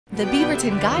The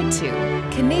Beaverton Guide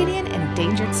to Canadian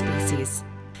Endangered Species.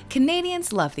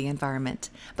 Canadians love the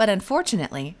environment, but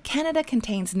unfortunately, Canada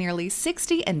contains nearly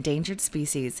 60 endangered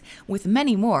species, with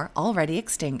many more already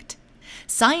extinct.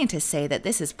 Scientists say that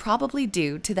this is probably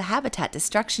due to the habitat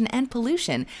destruction and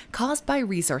pollution caused by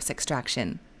resource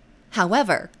extraction.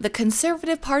 However, the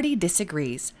Conservative Party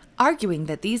disagrees, arguing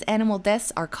that these animal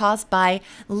deaths are caused by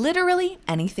literally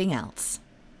anything else.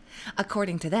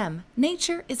 According to them,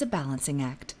 nature is a balancing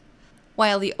act.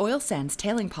 While the oil sands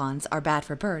tailing ponds are bad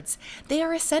for birds, they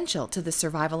are essential to the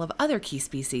survival of other key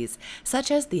species, such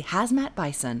as the hazmat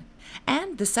bison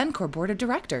and the Suncor Board of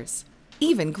Directors.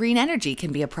 Even green energy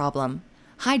can be a problem.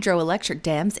 Hydroelectric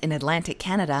dams in Atlantic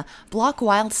Canada block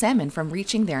wild salmon from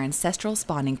reaching their ancestral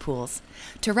spawning pools.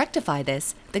 To rectify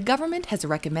this, the government has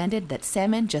recommended that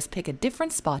salmon just pick a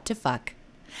different spot to fuck.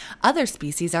 Other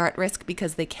species are at risk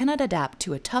because they cannot adapt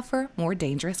to a tougher, more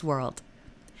dangerous world.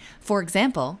 For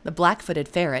example, the black-footed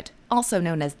ferret, also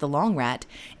known as the long rat,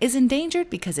 is endangered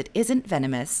because it isn't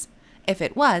venomous. If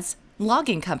it was,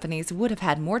 logging companies would have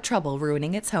had more trouble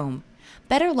ruining its home.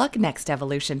 Better luck next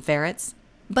evolution, ferrets.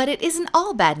 But it isn't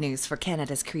all bad news for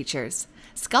Canada's creatures.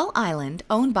 Skull Island,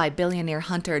 owned by billionaire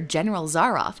hunter General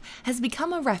Zaroff, has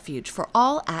become a refuge for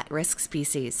all at-risk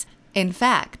species. In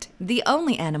fact, the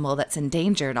only animal that's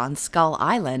endangered on Skull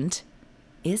Island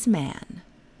is man.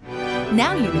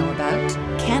 Now you know about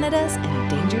Canada's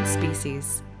endangered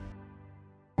species.